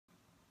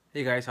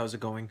Hey guys, how's it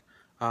going?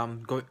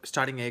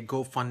 Starting a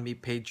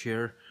GoFundMe page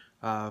here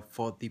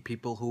for the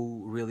people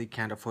who really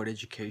can't afford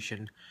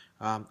education.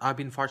 I've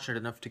been fortunate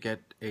enough to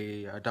get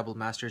a double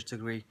master's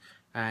degree,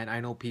 and I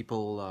know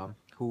people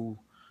who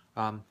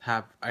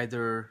have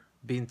either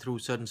been through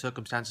certain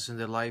circumstances in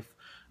their life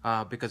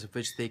because of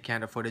which they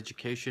can't afford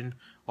education,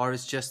 or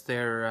it's just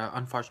their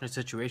unfortunate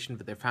situation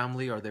with their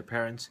family or their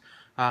parents.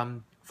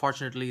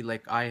 Fortunately,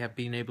 like I have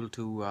been able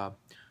to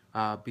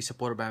be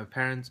supported by my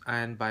parents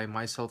and by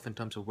myself in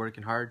terms of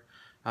working hard.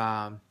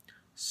 Um,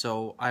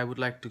 so I would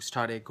like to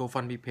start a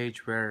GoFundMe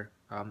page where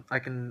I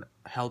can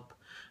help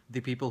the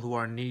people who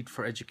are in need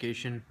for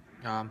education.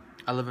 I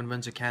live in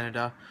Windsor,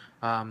 Canada.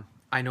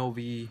 I know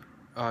we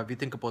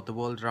think about the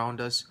world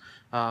around us,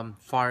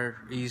 far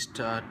east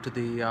to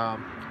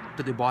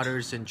the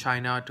borders in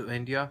China to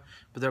India,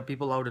 but there are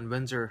people out in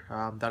Windsor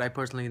that I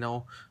personally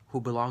know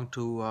who belong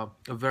to a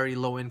very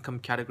low income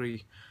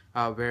category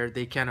where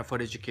they can't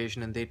afford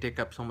education and they take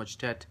up so much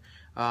debt.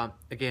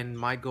 Again,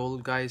 my goal,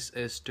 guys,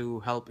 is to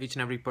help each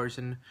and every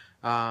person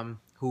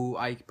who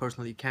I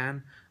personally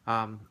can.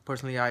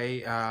 Personally,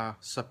 I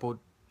support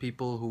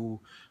people who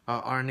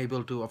aren't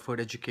able to afford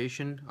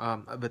education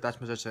with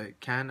as much as I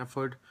can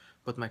afford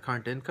with my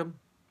current income.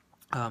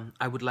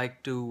 I would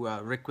like to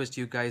request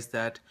you guys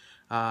that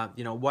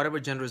whatever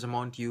generous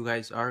amount you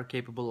guys are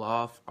capable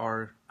of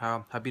or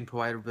have been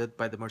provided with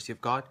by the mercy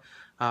of God,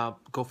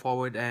 go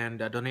forward and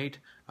donate.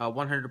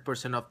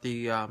 100% of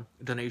the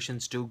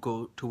donations do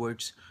go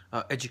towards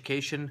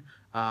education.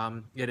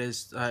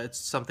 It's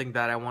something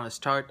that I want to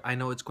start. I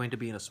know it's going to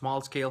be in a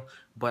small scale,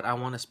 but I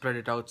want to spread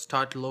it out.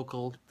 Start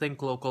local,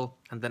 think local,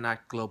 and then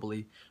act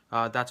globally.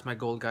 That's my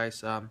goal,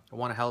 guys. I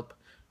want to help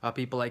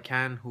people I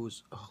can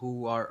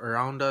who are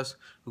around us,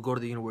 who go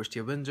to the University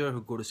of Windsor,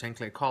 who go to St.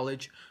 Clair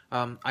College.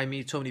 I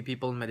meet so many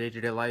people in my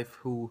day-to-day life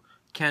who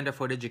can't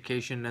afford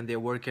education and they're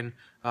working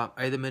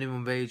either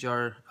minimum wage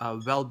or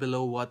well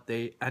below what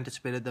they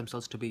anticipated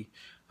themselves to be.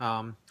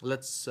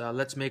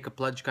 Let's make a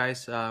pledge,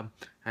 guys,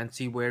 and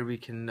see where we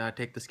can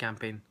take this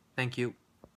campaign. Thank you.